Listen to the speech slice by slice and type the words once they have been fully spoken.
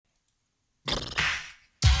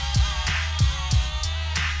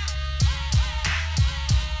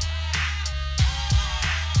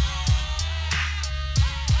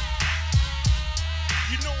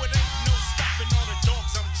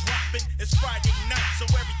Friday night, so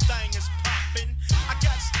everything is poppin'. I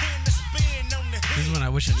got 10 to spin on the head. This is when I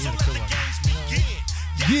wish I knew how to cook one.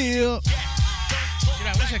 Yeah. Dude,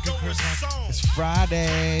 I wish I could curse one. It's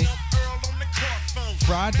Friday.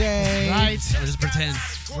 Friday. Right. Or just pretend.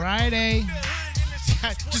 Friday.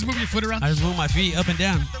 Just move your foot around. I just move my feet up and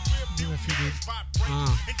down. Move my feet, dude.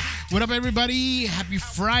 What up, everybody? Happy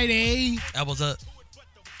Friday. Elbows up.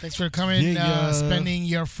 Thanks for coming, spending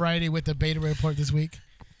your Friday with the Beta Report this week.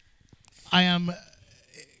 I am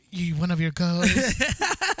one of your co-hosts.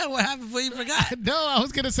 What happened before you forgot? No, I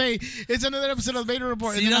was going to say, it's another episode of the Beta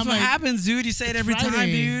Report. See, that's what happens, dude. You say it every time,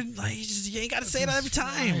 Friday. dude. Like, you ain't got to say it every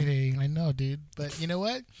time. Friday. I know, dude. But you know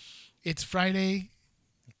what? It's Friday.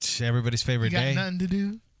 It's everybody's favorite You got day. nothing to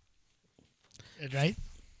do. Right?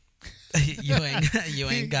 you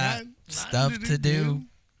ain't got stuff to do.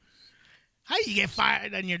 How you get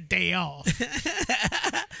fired on your day off?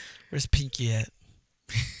 Where's Pinky at?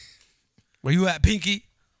 Where you at, Pinky?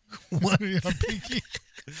 What are you, Pinky?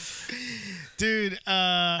 Dude,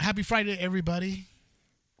 happy Friday, everybody.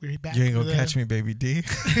 We're back. You ain't gonna catch me, baby D.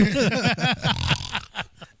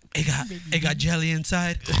 It got jelly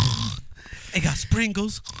inside. It got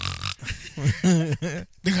sprinkles.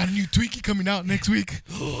 They got a new Twinkie coming out next week.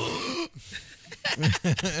 I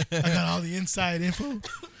got all the inside info.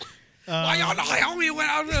 Why y'all not help me when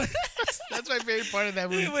I'm That's my favorite part of that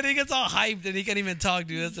movie. when he gets all hyped and he can't even talk,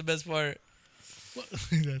 dude. That's the best part.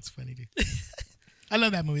 That's funny, dude. I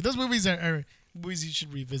love that movie. Those movies are movies you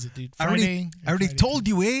should revisit, dude. I already told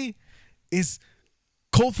you, it's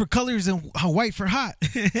cold for colors and white for hot.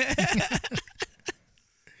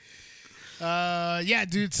 Yeah,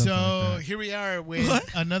 dude. Something So like that. here we are with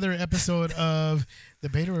another episode of the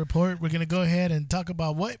Beta Report. We're gonna go ahead and talk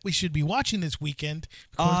about what we should be watching this weekend.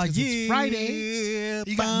 Of course, 'cause it's Friday.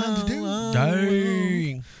 You got nothing to do.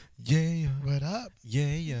 Dang. Yeah. What up?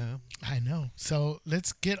 Yeah. I know. So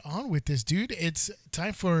let's get on with this, dude. It's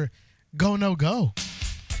time for Go No Go.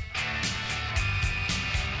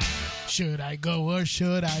 Should I go or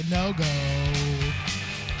should I no go?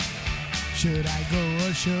 Should I go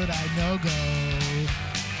or should I no go?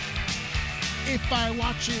 If I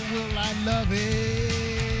watch it, will I love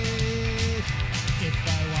it? If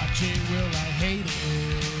I watch it, will I hate it?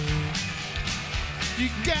 You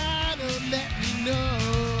gotta let me know.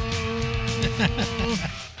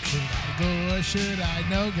 Should I go or should I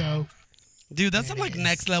no go? Dude, that's some like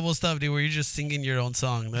next level stuff, dude, where you're just singing your own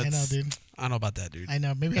song. That's, I know, dude. I don't know about that, dude. I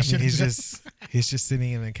know. Maybe I I should. mean, he's just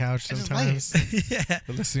sitting in the couch I just like sometimes, Yeah.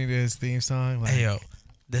 listening to his theme song. Like, Hey, yo,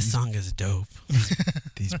 this song is dope.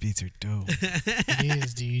 these beats are dope. It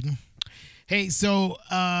is, dude. Hey, so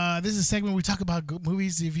this is a segment where we talk about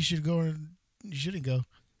movies. If you should go or you shouldn't go.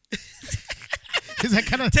 Is that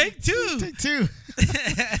kind of Take two. Take two.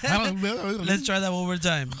 Let's try that one more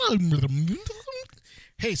time.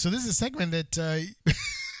 Hey, so this is a segment that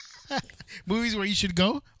movies where you should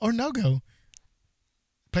go or no go.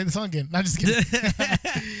 Play the song again. Not just kidding.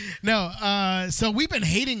 No. So we've been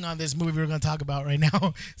hating on this movie we're going to talk about right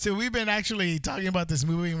now. So we've been actually talking about this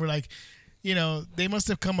movie, and we're like, you know, they must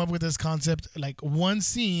have come up with this concept, like one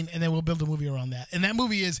scene, and then we'll build a movie around that. And that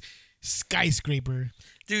movie is Skyscraper.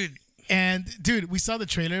 Dude. And dude, we saw the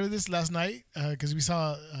trailer of this last night because we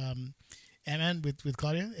saw Ant-Man with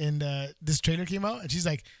Claudia, and this trailer came out, and she's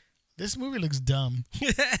like, "This movie looks dumb."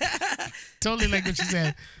 Totally like what she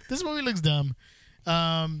said. This movie looks dumb.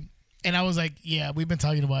 And I was like, "Yeah, we've been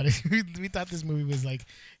talking about it. we thought this movie was like,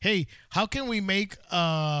 hey, how can we make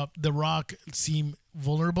The Rock seem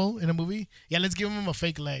vulnerable in a movie? Yeah, let's give him a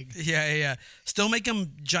fake leg." Yeah. Still make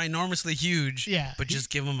him ginormously huge. Yeah, But just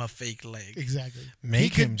give him a fake leg. Exactly.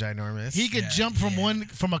 Make him ginormous. He could jump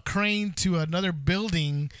from a crane to another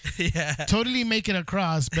building. Yeah. Totally make it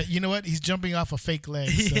across, but you know what? He's jumping off a fake leg.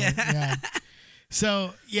 So, yeah.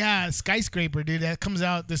 So yeah, Skyscraper, dude, that comes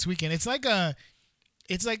out this weekend. It's like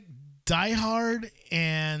Die Hard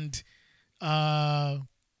and some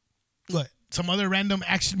other random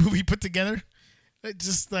action movie put together. It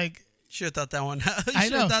just like Should have thought that one. I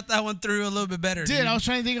Should know. have thought that one through a little bit better. dude, I was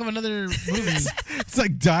trying to think of another movie. It's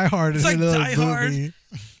like Die Hard. It's like a little Die Hard. movie.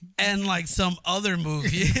 And like some other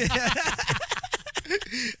movie.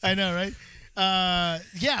 I know, right?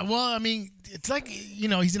 Yeah, well, I mean, it's like, you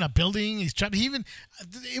know, he's in a building, he's trapped.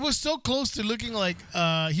 It was so close to looking like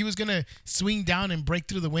he was gonna swing down and break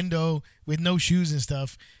through the window with no shoes and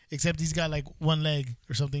stuff, except he's got like one leg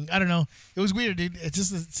or something. I don't know. It was weird, dude. It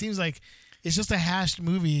seems like it's just a hashed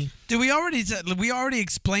movie. Dude, we already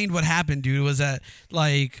explained what happened, dude. Was that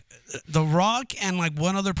like The Rock and like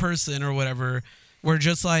one other person or whatever were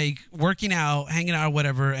just like working out, hanging out or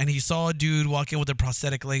whatever, and he saw a dude walk in with a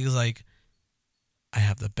prosthetic leg. He was like, I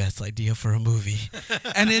have the best idea for a movie.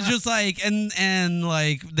 And it's just like, and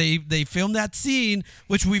like they filmed that scene,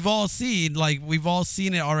 which we've all seen. Like we've all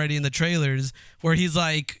seen it already in the trailers, where he's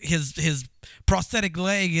like his prosthetic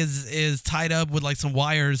leg is tied up with like some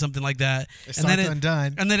wire or something like that. And then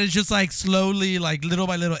undone. And then it's just like slowly, like little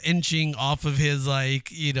by little, inching off of his like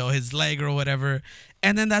his leg or whatever.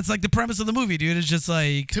 And then that's like the premise of the movie, dude. It's just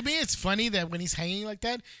like, to me, it's funny that when he's hanging like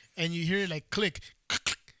that, and you hear like click,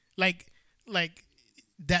 like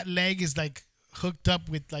that leg is like hooked up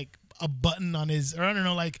with like a button on his, or I don't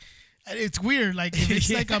know, like it's weird. Like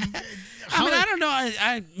it's like I mean, I don't know.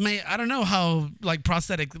 I don't know how like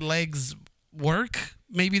prosthetic legs work.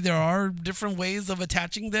 Maybe there are different ways of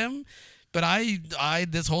attaching them, but I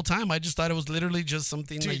this whole time I just thought it was literally just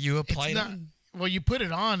something that you apply. Well, you put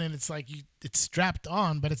it on and it's like it's strapped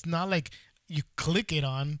on, but it's not like you click it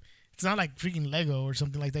on. It's not like freaking Lego or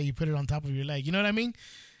something like that. You put it on top of your leg. You know what I mean?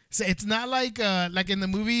 So it's not like in the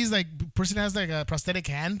movies, like person has like a prosthetic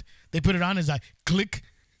hand. They put it on, it's like click.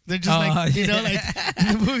 They're just like, you know, like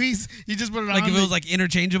in the movies, you just put it on. Like if it was like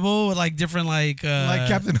interchangeable with like different like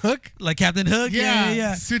Captain Hook? Like Captain Hook?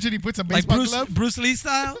 Yeah. Switch it, he puts a baseball glove. Bruce Lee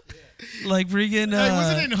style? Like freaking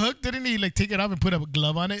wasn't it in Hook? Didn't he like take it off and put a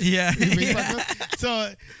glove on it? Yeah.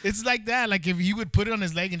 So it's like that. Like if you would put it on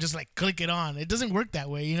his leg and just like click it on. It doesn't work that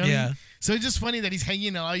way, you know what I mean? So it's just funny that he's hanging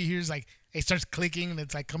and all you hear is like it starts clicking and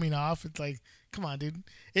it's like coming off. It's like, come on, dude.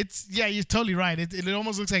 You're totally right. It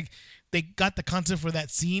almost looks like they got the concept for that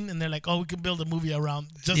scene and they're like, oh, we can build a movie around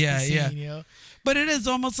just the scene, you know? But it is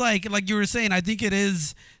almost like you were saying, I think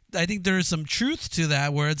there is some truth to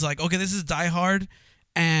that where it's like, okay, this is Die Hard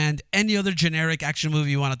and any other generic action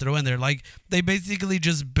movie you want to throw in there. Like they basically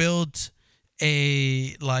just built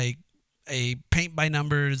a paint by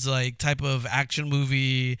numbers like type of action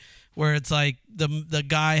movie where it's like the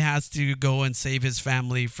guy has to go and save his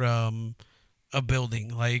family from a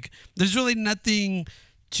building. Like there's really nothing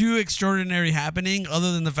too extraordinary happening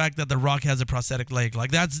other than the fact that The Rock has a prosthetic leg.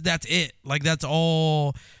 Like that's it. Like that's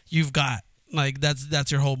all you've got. Like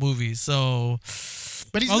that's your whole movie. So,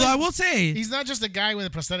 but I will say he's not just a guy with a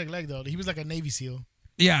prosthetic leg though. He was like a Navy SEAL.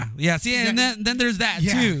 Yeah. See, and then there's that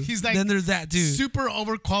too. He's like there's that too. Super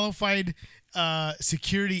overqualified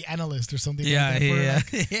security analyst or something.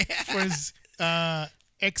 For his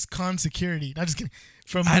ex-con security. Not just kidding.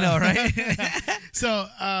 I know, right? So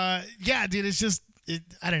dude, it's just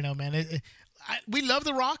I don't know, man. We love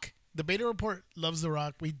The Rock. The Beta Report loves The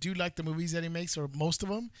Rock. We do like the movies that he makes, or most of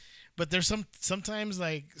them. But there's sometimes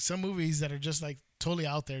like some movies that are just like totally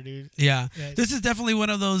out there, dude. Yeah. This is definitely one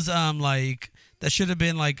of those like that should have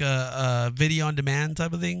been like a video on demand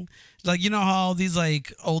type of thing. Like, you know how all these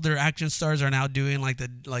like older action stars are now doing like the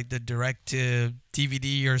direct to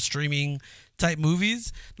DVD or streaming type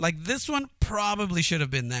movies. Like this one probably should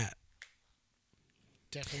have been that.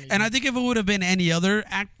 Definitely. And I think if it would have been any other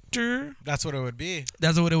actor, that's what it would be.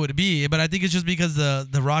 That's what it would be. But I think it's just because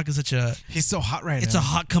the Rock is he's so hot right now. It's a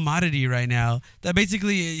hot commodity right now that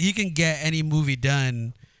basically he can get any movie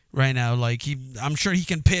done right now. Like I'm sure he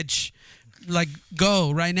can pitch, like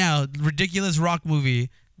go right now, ridiculous Rock movie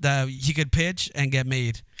that he could pitch and get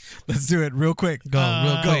made. Let's do it real quick.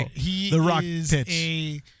 Real quick. The Rock is pitch.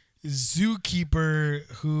 A zookeeper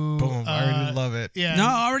who boom, I already love it. Yeah. No,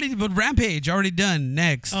 already, but Rampage already done.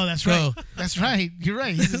 Next. Oh, that's right. That's right. You're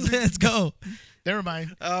right. Let's go. Never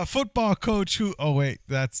mind. Football coach who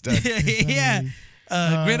that's done. Yeah.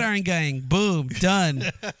 Gridiron Gang. Boom. Done.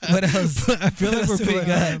 What else? I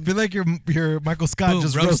feel like your Michael Scott boom,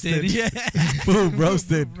 just roasted. Yeah. Boom,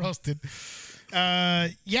 roasted. Roasted.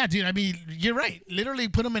 Yeah, dude. I mean, you're right. Literally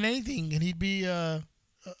put him in anything and he'd be a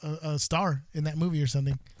star in that movie or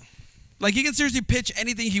something. Like he can seriously pitch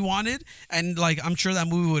anything he wanted, and like I'm sure that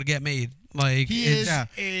movie would get made. Like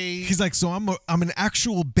he's like, so I'm an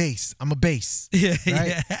actual bass. I'm a bass. Yeah,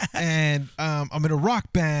 right? Yeah. And I'm in a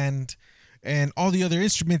rock band, and all the other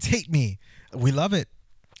instruments hate me. We love it.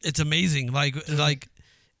 It's amazing. Like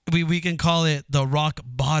we can call it the rock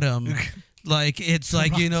bottom. Like it's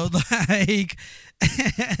like like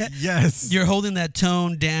yes, you're holding that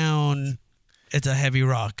tone down. It's a heavy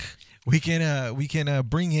rock. We can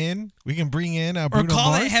bring in Bruno or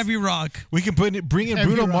call Mars. It heavy rock. We can bring in heavy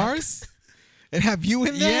Bruno rock. Mars and have you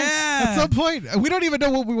in there. Yeah. At some point, we don't even know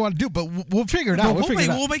what we want to do, but we'll figure it out.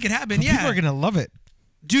 We'll make it happen. Yeah, people are gonna love it.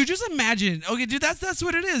 Dude, just imagine. Okay, dude, that's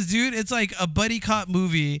what it is, dude. It's like a buddy cop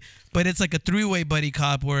movie, but it's like a 3-way buddy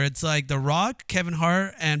cop where it's like The Rock, Kevin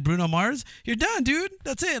Hart, and Bruno Mars. You're done, dude.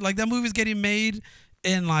 That's it. Like that movie's getting made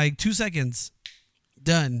in like 2 seconds.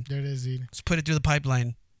 Done. There it is, dude. Let's put it through the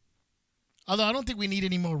pipeline. Although I don't think we need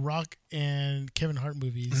any more Rock and Kevin Hart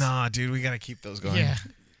movies. Nah, dude, we gotta keep those going. Yeah.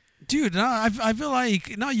 Dude, no, I feel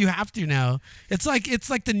like no, you have to now. It's like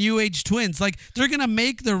the New Age Twins. Like they're gonna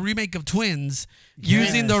make the remake of Twins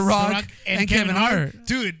using The Rock and Kevin Hart.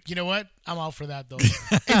 Dude, you know what? I'm all for that though.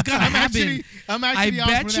 It's gonna happen. I'm I actually all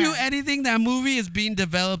bet for you that. anything that movie is being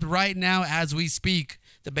developed right now as we speak.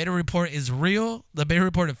 The beta report is real. The beta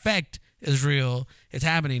report effect is real. It's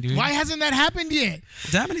happening, dude. Why hasn't that happened yet?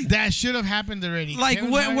 It's happening. That should have happened already. Like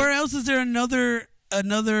Kevin Hart- where else is there another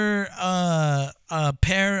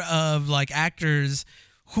pair of like actors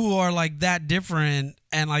who are like that different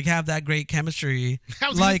and like have that great chemistry,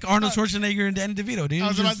 like Arnold Schwarzenegger and Danny DeVito, dude? I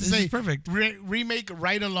was about to say, perfect. Remake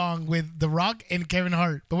Right Along with The Rock and Kevin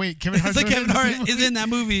Hart. But wait, Kevin Hart. It's like Kevin Hart is in that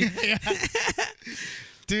movie.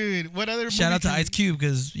 Dude, what other? Shout movie out to can- Ice Cube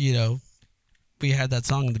because we had that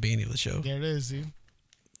song in the beginning of the show. There it is, dude.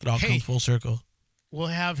 It all Hey. comes full circle. We'll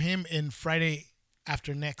have him in Friday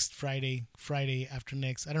after next Friday after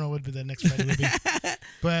next. I don't know what the next Friday will be,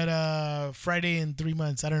 but Friday in 3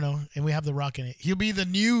 months. I don't know. And we have The Rock in it. He'll be the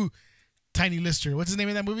new Tiny Lister. What's his name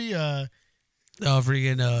in that movie? Freaking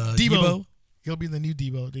Deebo. He'll be the new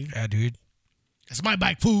Deebo, dude. Yeah, dude. That's my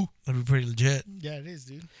bike, fool. That'd be pretty legit. Yeah, it is,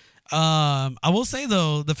 dude. I will say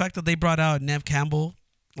though, the fact that they brought out Nev Campbell,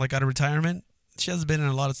 like out of retirement, she hasn't been in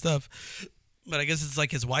a lot of stuff, but I guess it's like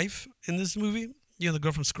his wife in this movie. You know, the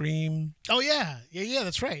girl from Scream. Oh yeah,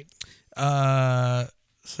 that's right.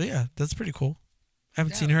 So yeah, that's pretty cool. I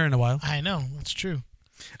haven't seen her in a while. I know, that's true.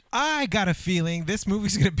 I got a feeling this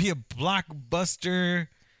movie's gonna be a blockbuster.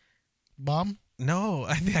 Bomb. No,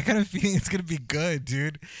 I got a feeling it's gonna be good,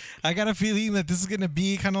 dude. I got a feeling that this is gonna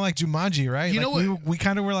be kind of like Jumanji, right? You know what? We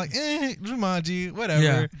kind of were like, Jumanji, whatever.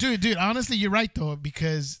 Yeah. Dude, honestly, you're right though,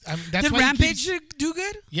 because that's Did why he Rampage keeps- do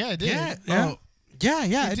good? Yeah, it did. Yeah. Yeah. Oh,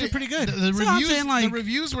 yeah. It did pretty good. The So I'm reviews, saying, like- the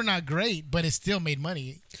reviews were not great, but it still made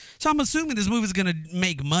money. So I'm assuming this movie's gonna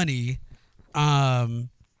make money.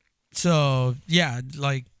 So yeah,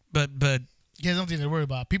 like, but You guys don't think to worry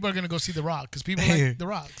about. People are gonna go see The Rock because people Hey. like The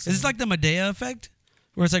Rock. So. is this like the Medea effect,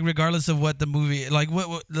 where it's like regardless of what the movie, like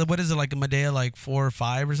what is it, like a Medea like 4 or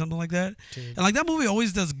 5 or something like that? Dude. And like that movie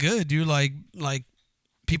always does good, dude. Like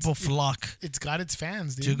people flock It's got its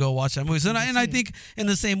fans, dude. to go watch that movie. So and I think in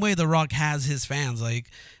the same way, The Rock has his fans. Like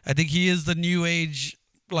I think he is the new age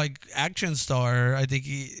like action star. I think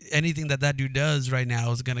anything that dude does right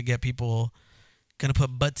now is gonna get people gonna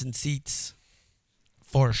put butts in seats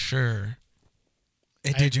for sure.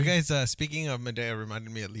 Hey, I did you agree. guys? Speaking of Medea,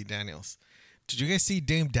 reminded me of Lee Daniels. Did you guys see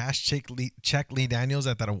Dame Dash check Lee Daniels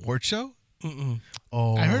at that award show? Mm-mm.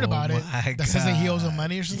 Oh, I heard about it. my That says that he owes him God.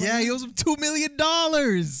 money or something. Yeah, he owes him $2 million.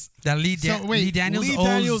 That Lee wait, Daniels Lee owes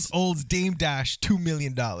Daniels owes Dame Dash $2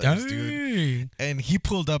 million, dude. Dang. And he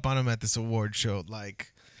pulled up on him at this award show.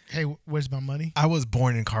 Like, Hey, where's my money? I was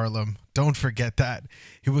born in Harlem. Don't forget that.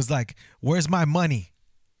 He was like, "Where's my money?"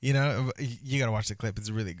 You know, you gotta watch the clip. It's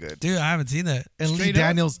really good. Dude, I haven't seen that. And Straight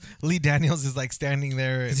up? Lee Daniels is like standing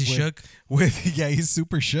there. Is he shook? Yeah, he's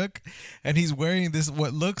super shook, and he's wearing this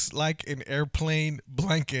what looks like an airplane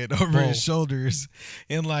blanket over Whoa. his shoulders,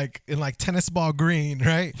 in like tennis ball green,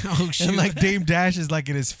 right? Oh, shoot. And like Dame Dash is like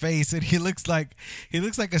in his face, and he looks like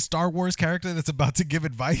a Star Wars character that's about to give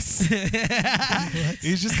advice.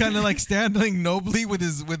 He's just kind of like standing nobly with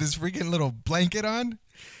his freaking little blanket on,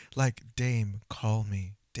 like, Dame, call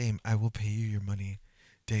me. Dame, I will pay you your money.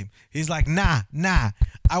 Dame. He's like, nah,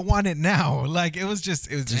 I want it now. Like, it was just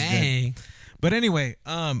good. Dang. But anyway,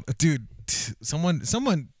 dude, someone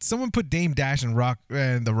put Dame Dash and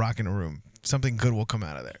The Rock in a room. Something good will come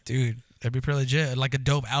out of there. Dude, that'd be pretty legit. Like a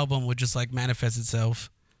dope album would just like manifest itself.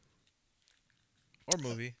 Or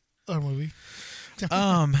movie. Or movie.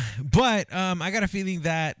 But I got a feeling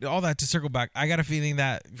that all that to circle back, I got a feeling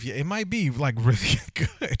that it might be like really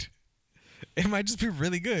good. It might just be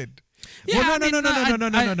really good. Yeah, Well,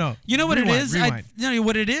 I mean, no. You know what Rewind, it is? rewind.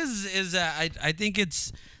 What it is I think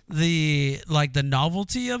it's the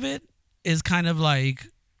novelty of it is kind of like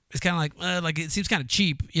like it seems kind of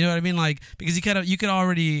cheap. You know what I mean? Like because you could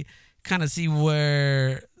already kind of see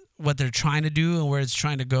what they're trying to do and where it's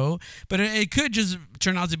trying to go, but it could just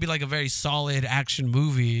turn out to be like a very solid action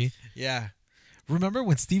movie. Yeah. Remember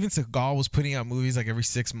when Steven Seagal was putting out movies like every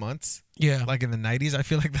 6 months? Yeah, Like in the 90s? I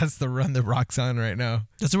feel like that's the run that Rock's on right now.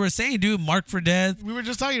 that's what we're saying, dude. Marked for Death. We were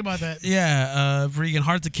just talking about that. Yeah, freaking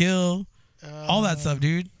Hard to Kill. All that stuff,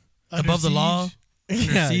 dude. Under Above the Siege. Law. Under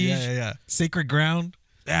Siege. Yeah. Sacred Ground.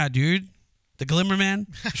 Yeah, dude. The Glimmer Man.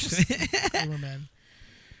 Cool, man.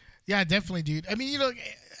 Yeah, definitely, dude. I mean,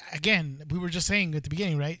 again, we were just saying at the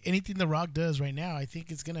beginning, right? Anything The Rock does right now, I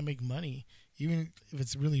think it's gonna make money. even if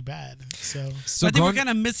it's really bad. So I think we're kind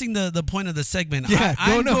of missing the point of the segment. Yeah,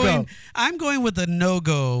 go. I'm going with a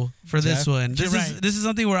no-go for this one. This is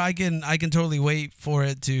something where I can totally wait for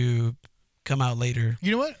it to come out later.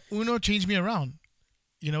 You know what? Uno changed me around.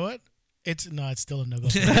 You know what? It's still a no-go.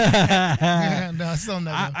 No, it's still a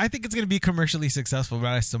no-go. I think it's gonna be commercially successful,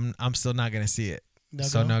 but I'm still not gonna see it.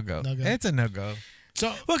 So no-go. It's a no-go.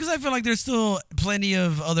 So because I feel like there's still plenty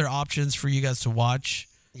of other options for you guys to watch.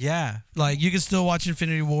 Yeah, like you can still watch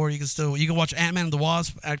Infinity War. You can watch Ant-Man and the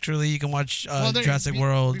Wasp. Actually, you can watch Jurassic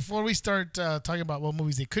World. Before we start talking about what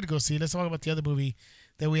movies they could go see, let's talk about the other movie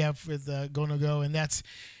that we have with Go No Go, and that's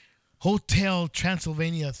Hotel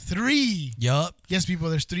Transylvania 3. Yup. Yes, people.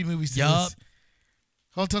 There's 3 movies. Yup.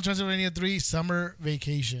 Hotel Transylvania 3 Summer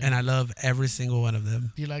Vacation. And I love every single one of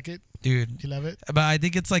them. Do you like it, dude? Do you love it? But I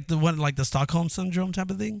think it's like the one, like the Stockholm Syndrome type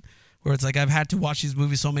of thing. Where it's like I've had to watch these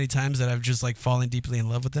movies so many times that I've just like fallen deeply in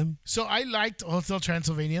love with them. So I liked Hotel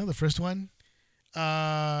Transylvania, the first one.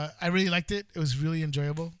 I really liked it. It was really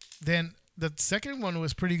enjoyable. Then the second one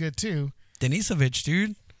was pretty good too. Denisovich,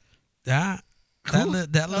 dude. That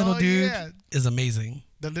little dude is amazing.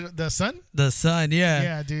 The son? The son, yeah.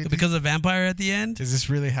 Yeah, dude. Because of vampire at the end. Is this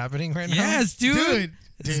really happening right now? Yes, dude.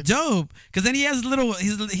 It's dope. Because then he has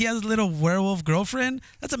a little werewolf girlfriend.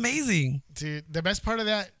 That's amazing. Dude, the best part of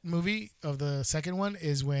that movie, of the second one,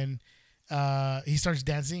 is when he starts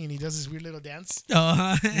dancing and he does this weird little dance.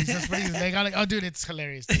 He's just putting his leg out like, oh, dude, it's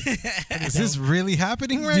hilarious. Dude. Is this really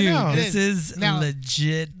happening right now? This is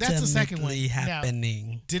legit. That's the second one happening.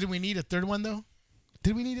 Now, did we need a third one though?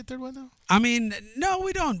 I mean, no,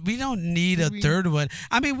 we don't. We don't need a third one.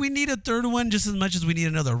 I mean, we need a third one just as much as we need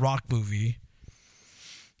another Rock movie.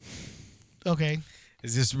 Okay.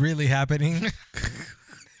 Is this really happening?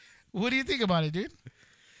 What do you think about it, dude?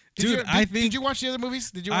 Did you watch the other movies?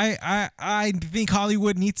 Did you? I think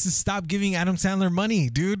Hollywood needs to stop giving Adam Sandler money,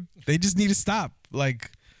 dude. They just need to stop. Like,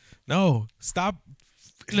 no, stop.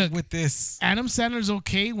 Look with this. Adam Sandler's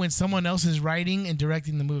okay when someone else is writing and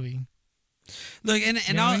directing the movie. Look,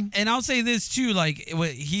 and I'll say this too. Like, what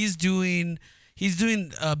he's doing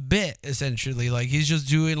a bit essentially. Like, he's just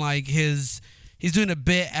doing like he's doing a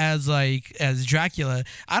bit as Dracula.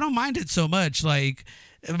 I don't mind it so much. Like,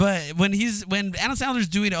 but when Adam Sandler's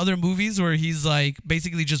doing other movies where he's like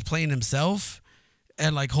basically just playing himself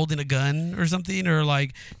and like holding a gun or something, or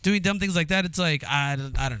like doing dumb things like that, it's like I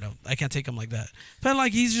don't know. I can't take him like that. But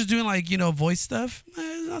like he's just doing like voice stuff.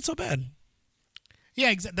 Not so bad.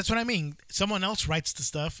 Yeah, that's what I mean. Someone else writes the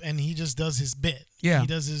stuff and he just does his bit. Yeah, he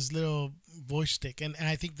does his little voice stick, and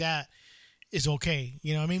I think that is okay.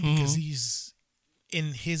 You know what I mean? Because he's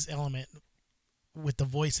in his element with the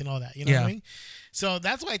voice and all that. You know what I mean? So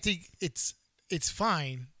that's why I think it's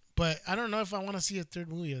fine. But I don't know if I want to see a third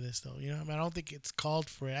movie of this though. You know, I mean, I don't think it's called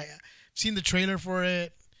for it. I've seen the trailer for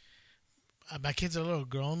it. My kids are a little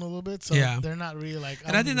grown a little bit, so they're not really like.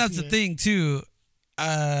 And I think that's the thing too.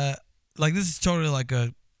 Like this is totally like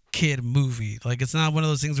a kid movie. Like it's not one of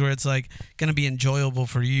those things where it's like gonna be enjoyable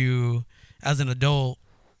for you as an adult.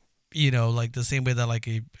 Like the same way that like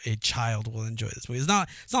a child will enjoy this movie. It's not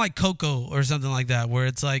like Coco or something like that, where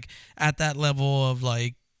it's like at that level of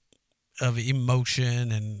like of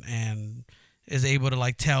emotion and is able to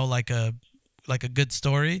like tell like a good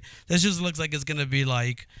story. This just looks like it's gonna be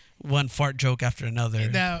like one fart joke after another.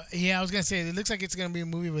 Now, I was gonna say it looks like it's gonna be a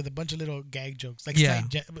movie with a bunch of little gag jokes, like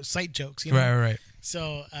sight jokes. Right.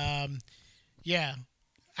 So,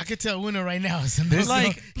 I could tell Uno right now.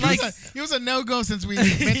 He was a no-go since we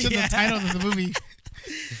mentioned the title of the movie.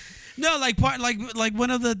 No, like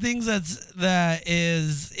one of the things that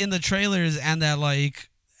is in the trailers and that like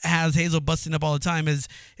has Hazel busting up all the time is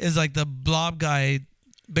like the blob guy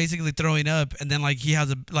basically throwing up, and then like he has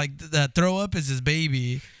the throw up is his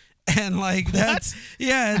baby. And like that's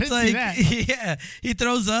it's like he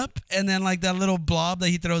throws up, and then like that little blob that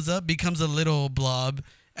he throws up becomes a little blob,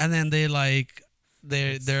 and then they like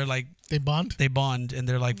they're like they bond and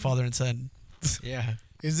they're like father and son. Yeah.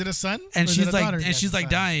 Is it a son? And she's like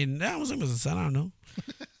dying. I was like, it was a son. I don't know.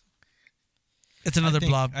 It's another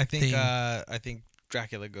blob. I think thing. I think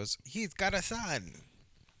Dracula goes, he's got a son.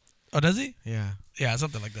 Oh, does he? Yeah,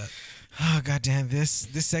 something like that. Oh goddamn! This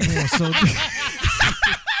segment was so.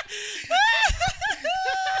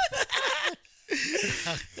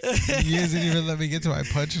 He hasn't even let me get to my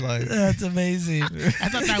punchline. That's amazing. I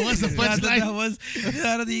thought that was the punchline.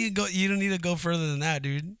 I don't think you don't need to go further than that,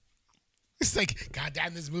 dude. It's like,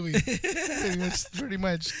 goddamn, this movie. pretty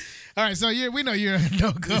much. All right, so we know you're a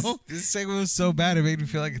no-go. This segment was so bad it made me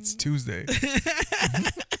feel like it's Tuesday.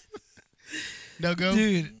 No-go?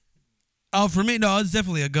 Dude. Oh, for me, no, it's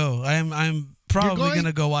definitely a go. I'm probably going?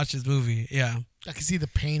 gonna go watch this movie. Yeah, I can see the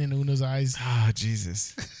pain in Uno's eyes. Oh,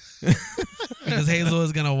 Jesus. because Hazel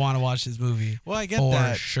is gonna want to watch this movie. Well, I get for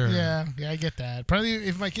that. sure. Yeah, I get that. Probably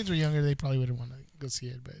if my kids were younger, they probably wouldn't want to go see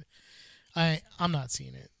it. But I'm not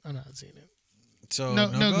seeing it. I'm not seeing it. So No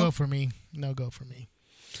go for me. No go for me.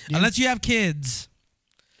 Unless you have kids,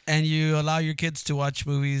 and you allow your kids to watch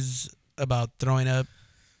movies about throwing up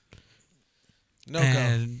No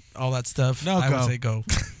and all that stuff. No I go. would say go.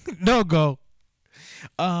 No go.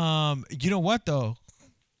 You know what though?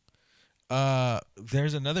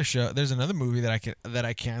 There's another show. There's another movie that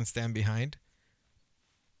I can stand behind.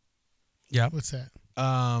 Yeah. What's that?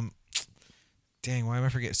 Dang, why am I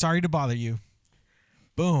forgetting? Sorry to bother you.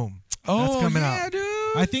 Boom. Oh, That's coming yeah, out.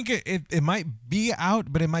 dude. I think it might be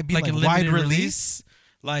out, but it might be Like like a wide limited release,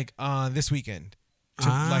 like this weekend.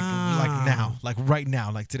 Like now, like right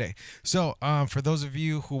now, like today. So for those of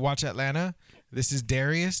you who watch Atlanta, this is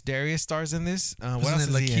Darius. Darius stars in this. What else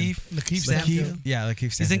is he in? Lakeith Stanfield. Stanfield. Yeah, Lakeith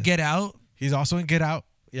He's Stanfield. in Get Out. He's also in Get Out.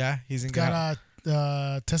 Yeah, he's in Get Out.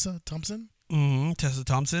 Got Tessa Thompson. Tessa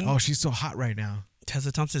Thompson. Oh, she's so hot right now.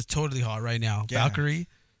 Tessa Thompson is totally hot right now. Yeah. Valkyrie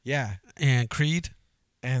Yeah, and Creed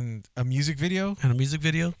and a music video. and a music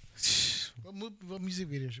video. What music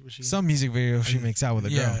video was she in? Some music video she makes out with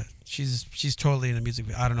a Yeah, girl. she's totally in a music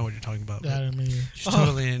video. I don't know what you're talking about. I don't know. She's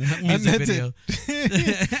totally in a music video.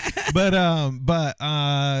 But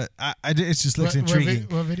it just looks intriguing.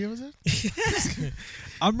 What video was it?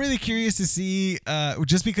 I'm really curious to see,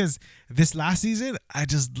 just because this last season, I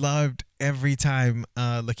just loved every time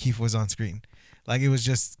Lakeith was on screen. Like, it was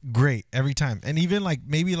just great every time. And even like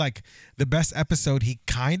maybe like the best episode he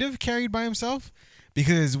kind of carried by himself,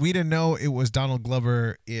 because we didn't know it was Donald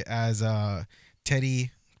Glover as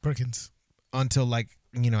Teddy Perkins. until like,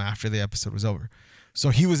 after the episode was over. So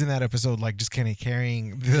he was in that episode, like just kind of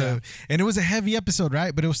carrying and it was a heavy episode,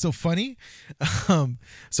 right? But it was still funny.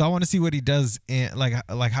 So I want to see what he does in like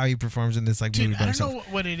how he performs in this like movie by I don't himself. know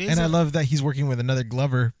what it is. And I love that he's working with another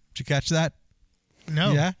Glover. Did you catch that?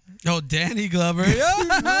 No. Yeah. Oh, Danny Glover.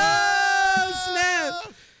 Oh,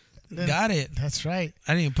 snap. Got it. That's right.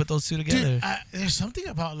 I didn't even put those two together. Dude, there's something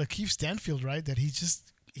about Lakeith Stanfield, right? That he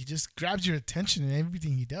just grabs your attention in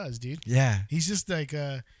everything he does, dude. Yeah. He's just like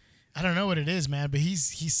I don't know what it is, man, but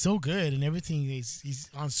he's so good in everything he's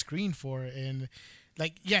on screen for, and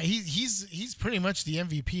like he's pretty much the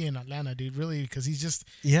MVP in Atlanta, dude. Really, because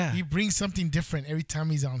he brings something different every time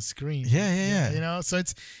he's on screen. Yeah. So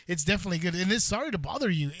it's definitely good, and it's Sorry to Bother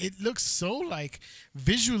You. It looks so like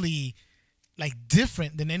visually like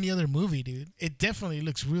different than any other movie, dude. It definitely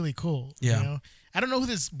looks really cool. Yeah. I don't know who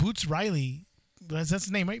this Boots Riley. That's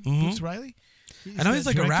his name, right? Mm-hmm. Boots Riley. I know he's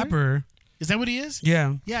like a rapper. Is that what he is?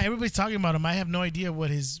 Yeah. Yeah, everybody's talking about him. I have no idea what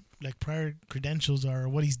his like prior credentials are or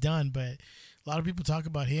what he's done, but a lot of people talk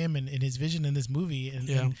about him and his vision in this movie,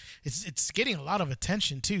 and it's getting a lot of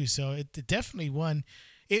attention too. So it definitely won.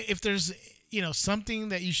 If there's something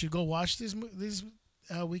that you should go watch this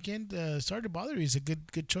weekend, Sorry to Bother You is a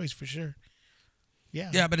good choice for sure. Yeah.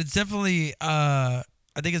 Yeah, but it's definitely I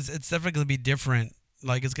think it's definitely gonna be different.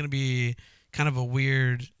 Like, it's gonna be kind of a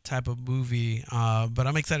weird type of movie. But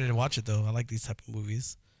I'm excited to watch it though. I like these type of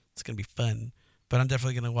movies. It's gonna be fun. But I'm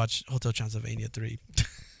definitely gonna watch Hotel Transylvania 3.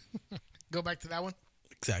 Go back to that one.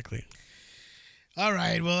 Exactly. All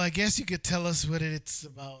right. Well, I guess you could tell us what it's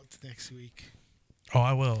about next week. Oh,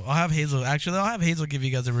 I will. I'll have Hazel. Actually, I'll have Hazel give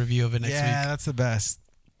you guys a review of it next week. Yeah, that's the best.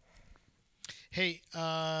 Hey,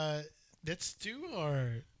 let's do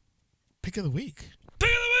our pick of the week. Pick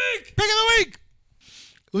of the week. Pick of the week.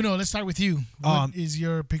 Uno, let's start with you. What is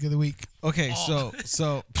your pick of the week? Okay, so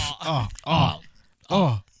I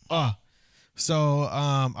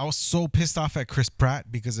was so pissed off at Chris Pratt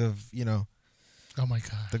because of Oh my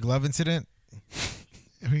God. the glove incident.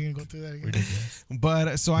 Are we gonna go through that again? Ridiculous.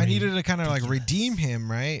 But so I needed to kind of like redeem him,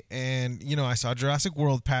 right? And I saw Jurassic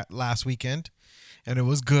World last weekend, and it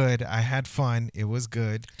was good. I had fun. It was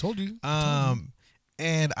good. Told you.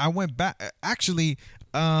 And I went back. Actually,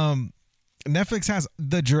 Netflix has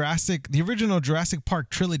the original Jurassic Park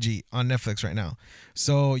trilogy on Netflix right now,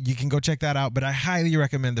 so you can go check that out. But I highly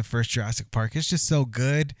recommend the first Jurassic Park. It's just so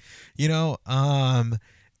good, Did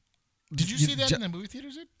you see that in the movie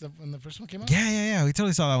theaters, dude? When the first one came out? Yeah. We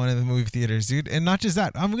totally saw that one in the movie theaters, dude. And not just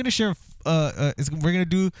that, I'm gonna share. We're gonna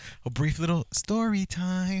do a brief little story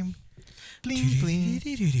time. Bling bling.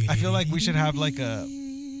 I feel like we should have like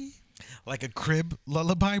a crib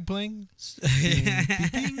lullaby playing. Bing,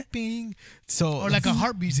 bing, bing. So Or like a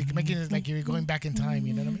harp music, making it like you're going back in time.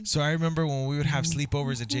 You know what I mean? So I remember when we would have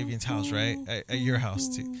sleepovers at Javian's house, right? At your house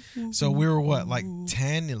too. So we were what, like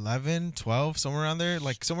 10, 11, 12, somewhere around there?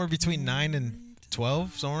 Like somewhere between 9 and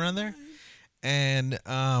 12, somewhere around there. and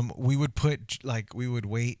we would we would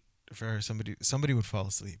wait for somebody would fall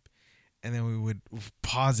asleep, and then we would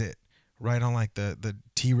pause it right on like the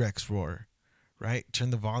T-Rex roar, right?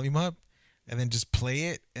 Turn the volume up. And then just play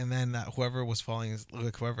it, and then whoever had fallen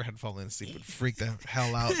asleep would freak the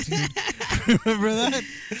hell out, dude. Remember that?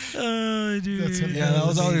 Oh, dude. Yeah, that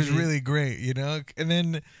was always really great, you know. And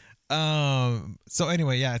then, so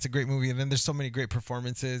anyway, yeah, it's a great movie. And then there's so many great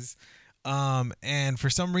performances. And for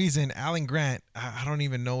some reason, Alan Grant, I don't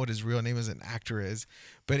even know what his real name as an actor is,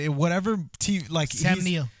 but Sam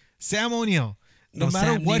Neill. Sam O'Neill. No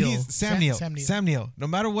matter Sam what Neill. he's Sam Neill. No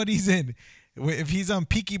matter what he's in. If he's on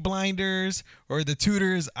Peaky Blinders or The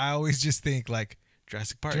Tutors, I always just think like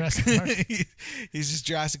Jurassic Park. He's just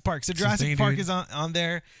Jurassic Park. So Jurassic Park is on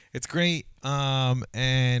there. It's great.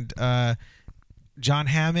 And John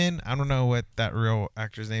Hammond, I don't know what that real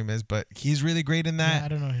actor's name is, but he's really great in that. Yeah, I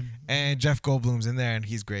don't know him. And Jeff Goldblum's in there, and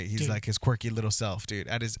he's great. He's like his quirky little self, dude.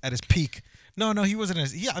 At his peak. No, he wasn't I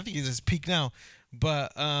think he's at his peak now.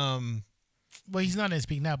 But well, he's not at his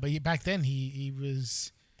peak now, but back then he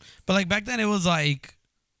was. But like back then, it was like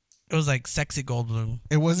sexy Goldblum.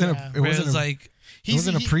 It wasn't. Yeah. It wasn't like it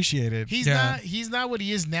wasn't appreciated. He's not what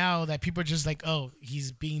he is now. That people are just like, oh,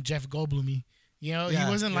 he's being Jeff Goldblum-y. You know, he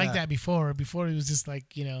wasn't like that before. Before he was just like,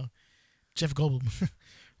 Jeff Goldblum.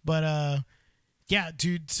 But yeah,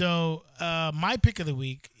 dude. So my pick of the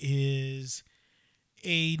week is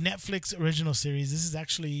a Netflix original series. This is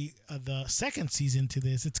actually the second season to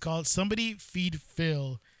this. It's called Somebody Feed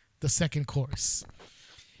Phil, the Second Course.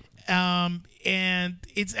 And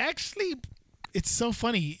it's so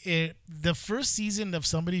funny. The first season of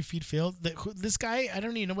Somebody Feed Phil, this guy, I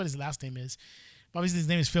don't even know what his last name is. Obviously, his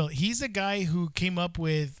name is Phil. He's the guy who came up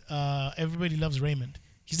with Everybody Loves Raymond.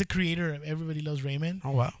 He's the creator of Everybody Loves Raymond.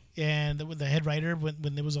 Oh, wow. And the head writer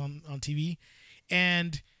when it was on TV.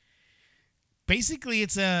 And basically,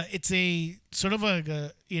 it's a sort of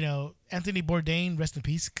a Anthony Bourdain, rest in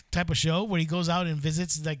peace, type of show where he goes out and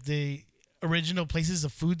visits like the original places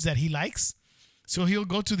of foods that he likes. So he'll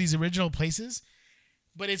go to these original places,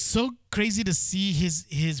 but it's so crazy to see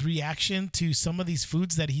his reaction to some of these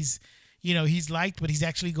foods that he's liked, but he's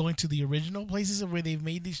actually going to the original places of where they've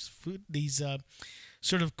made these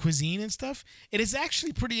sort of cuisine and stuff. It is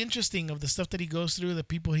actually pretty interesting of the stuff that he goes through, the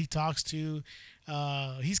people he talks to.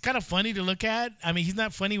 He's kind of funny to look at. I mean, he's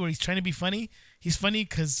not funny where he's trying to be funny. He's funny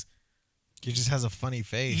because he just has a funny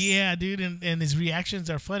face. Yeah, dude, and his reactions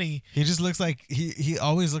are funny. He just looks like he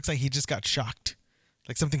always looks like he just got shocked,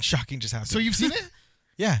 like something shocking just happened. So you've seen it?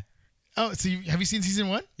 Yeah. Oh, so have you seen season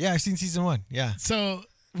 1? Yeah, I've seen season 1. Yeah. So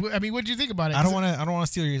I mean, what do you think about it? I don't want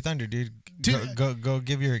to steal your thunder, dude. Go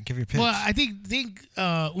give your pitch. Well, I think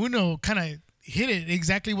Uno kind of hit it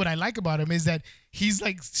exactly. What I like about him is that he's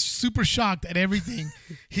like super shocked at everything.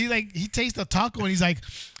 he tastes a taco and he's like,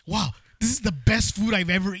 wow, this is the best food I've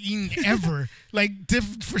ever eaten ever. Like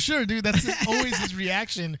for sure, dude. That's always his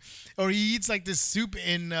reaction. Or he eats like this soup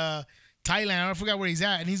in Thailand. I forgot where he's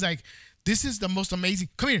at, and he's like, this is the most amazing.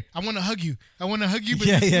 Come here, I want to hug you. But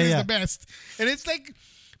this food is the best. And it's like,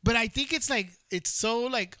 but I think it's like it's so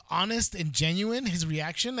like honest and genuine, his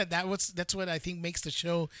reaction, that's what I think makes the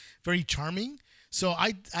show very charming. So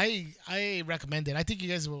I recommend it. I think you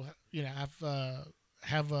guys will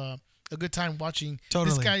have a good time watching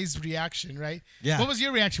this guy's reaction, right? Yeah. What was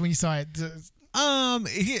your reaction when you saw it?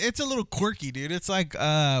 It's a little quirky, dude. It's like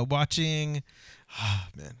watching,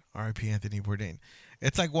 R.I.P. Anthony Bourdain.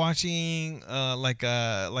 It's like watching like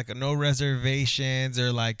a No Reservations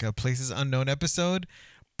or like a Places Unknown episode,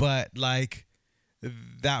 but like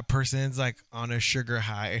that person's like on a sugar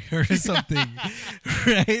high or something,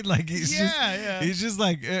 right? Like he's just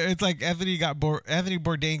like, it's like Anthony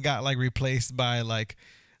Bourdain got like replaced by like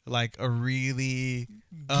a really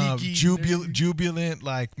jubilant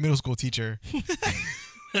like middle school teacher.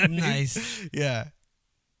 Nice. Yeah.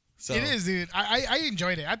 So it is, dude. I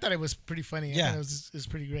enjoyed it. I thought it was pretty funny. Yeah. I thought it was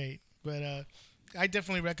pretty great. But I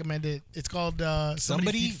definitely recommend it. It's called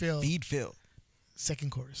Somebody Feed Phil.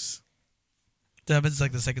 Second Course. That was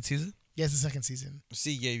like the second season? Yeah, it's the second season.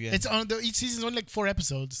 See, yeah. It's on each season's only like 4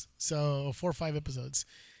 episodes. So 4 or 5 episodes.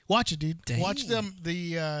 Watch it, dude. Dang. Watch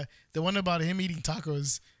the one about him eating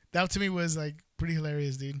tacos. That to me was like pretty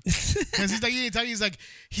hilarious, dude. Because he's like eating tacos.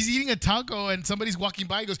 He's eating a taco and somebody's walking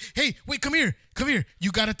by and goes, hey, wait, come here.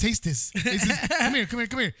 You gotta taste this. Says, come here.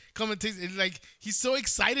 Come and taste it. Like he's so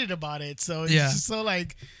excited about it. So it's just so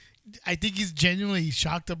like, I think he's genuinely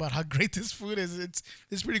shocked about how great this food is.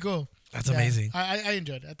 It's pretty cool. That's amazing. I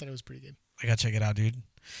enjoyed it. I thought it was pretty good. I gotta check it out, dude.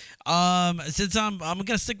 Since I'm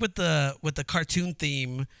gonna stick with the cartoon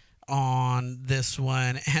theme. on this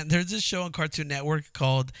one, and there's this show on Cartoon Network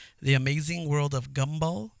called The Amazing World of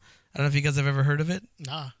Gumball. I don't know if you guys have ever heard of it.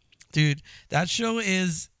 Nah. Dude, that show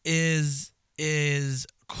is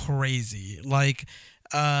crazy. Like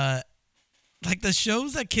the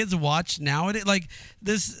shows that kids watch nowadays, like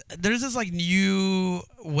there's this like new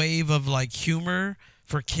wave of like humor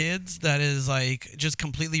for kids that is like just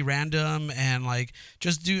completely random and like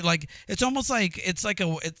just do like it's almost like it's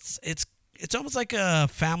almost like a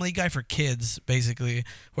Family Guy for kids, basically,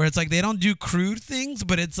 where it's like they don't do crude things,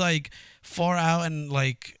 but it's like far out and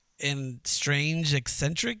like in strange,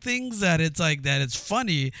 eccentric things that it's like that it's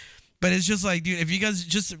funny. But it's just like, dude, if you guys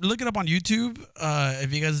just look it up on YouTube,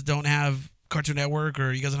 if you guys don't have Cartoon Network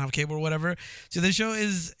or you guys don't have cable or whatever, so this show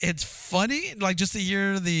it's funny, like just to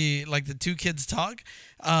hear the two kids talk,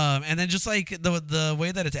 and then just like the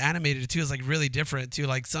way that it's animated too is like really different too.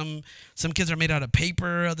 Like some kids are made out of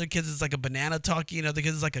paper, other kids it's like a banana talking, other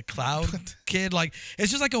kids is like a cloud kid. Like it's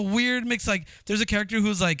just like a weird mix. Like there's a character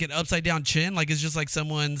who's like an upside down chin, like it's just like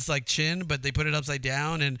someone's like chin, but they put it upside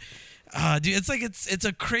down. And dude, it's like it's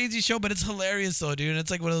a crazy show, but it's hilarious though, dude. And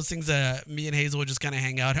it's like one of those things that me and Hazel would just kind of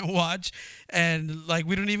hang out and watch, and like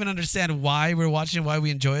we don't even understand why we're watching, why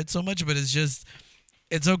we enjoy it so much, but it's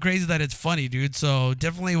so crazy that it's funny, dude. So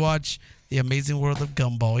definitely watch The Amazing World of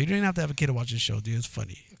Gumball. You don't even have to have a kid to watch this show, dude. It's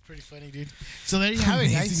funny. It's pretty funny, dude. So there you have it,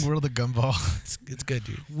 guys. Amazing World of Gumball. It's good,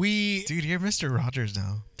 dude. Dude, you're Mr. Rogers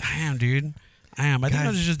now. Damn, dude. I am. I think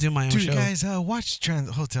I should just do my own show. Guys, watch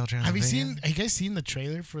Hotel Transylvania. Have you guys seen the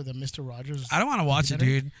trailer for the Mr. Rogers? I don't want to watch it,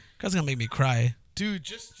 dude. Because it's going to make me cry. Dude,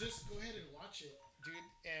 just go ahead and watch it, dude.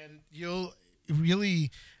 And you'll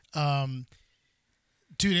really,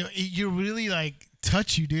 dude, you really like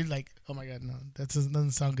touch you, dude. Like, oh my God, no, that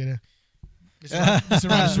doesn't sound good. Mr.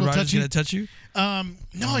 Rogers will touch you. Gonna touch you?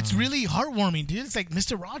 No, it's really heartwarming, dude. It's like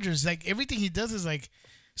Mr. Rogers. Like everything he does is like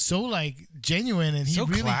so like genuine, and he so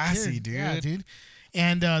really classy, cared. dude. Yeah, dude.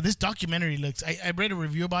 And this documentary looks. I read a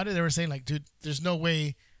review about it. They were saying like, dude, there's no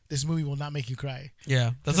way this movie will not make you cry.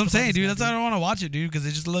 Yeah, that's what I'm saying, dude. That's why I don't want to watch it, dude, because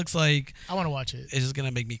it just looks like I want to watch it. It's just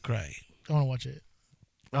gonna make me cry. I want to watch it.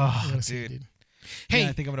 Oh, dude. Dude. Hey, yeah,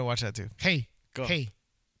 I think I'm gonna watch that too. Hey, go. Hey.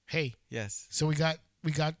 Yes. So we got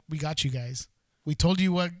you guys. We told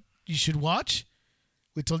you what you should watch.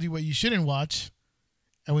 We told you what you shouldn't watch,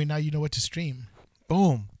 and now you know what to stream.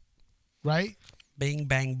 Boom. Right? Bing,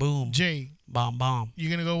 bang, boom. Jay. Bomb, bomb. You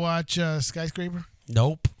going to go watch Skyscraper?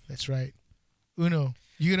 Nope. That's right. Uno.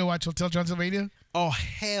 You going to watch Hotel Transylvania? Oh,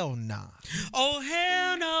 hell nah. Oh,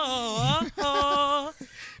 hell no.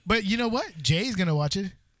 But you know what? Jay's going to watch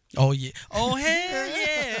it. Oh, yeah. Oh, hell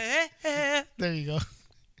yeah. There you go.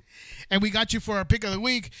 And we got you for our pick of the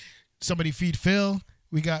week. Somebody feed Phil.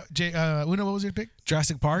 We got Jay. Uno, what was your pick?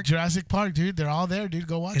 Jurassic Park. Jurassic Park, dude. They're all there, dude.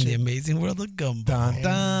 Go watch it. In the Amazing World of Gumball. Dun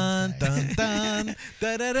dun dun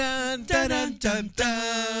dun dun dun dun dun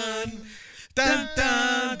dun dun dun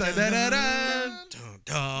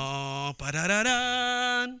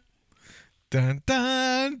dun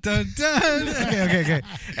dun dun dun. Okay.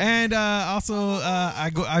 And also,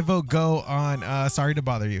 I vote go on Sorry to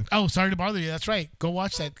Bother You. Oh, Sorry to Bother You. That's right. Go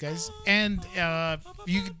watch that, guys. And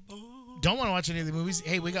you don't want to watch any of the movies,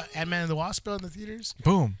 hey, we got Ant-Man and the Wasp in the theaters.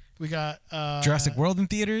 Boom. We got Jurassic World in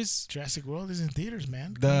theaters. Jurassic World is in theaters,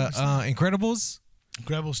 man. The Incredibles.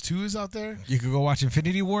 Incredibles 2 is out there. You could go watch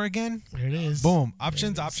Infinity War again. There it is. Boom.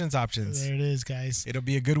 Options. There it is, guys. It'll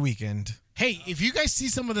be a good weekend. Hey, if you guys see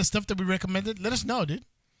some of the stuff that we recommended, let us know, dude.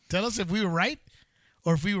 Tell us if we were right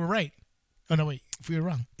or if we were right. Oh, no, wait. If we were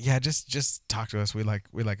wrong. Yeah, just talk to us. We like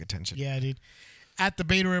attention. Yeah, dude. At the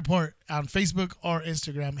Beta Report on Facebook or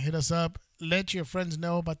Instagram. Hit us up. Let your friends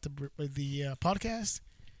know about the podcast.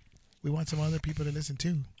 We want some other people to listen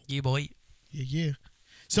too. Yeah, boy. Yeah.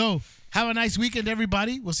 So, have a nice weekend,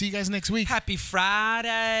 everybody. We'll see you guys next week. Happy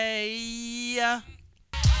Friday.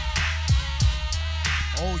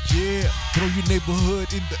 Oh, yeah. Throw your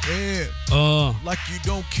neighborhood in the air. Like you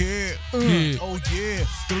don't care. Yeah. Oh, yeah.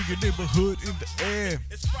 Throw your neighborhood in the air.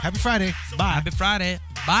 Happy Friday. Bye. Happy Friday.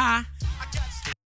 Bye.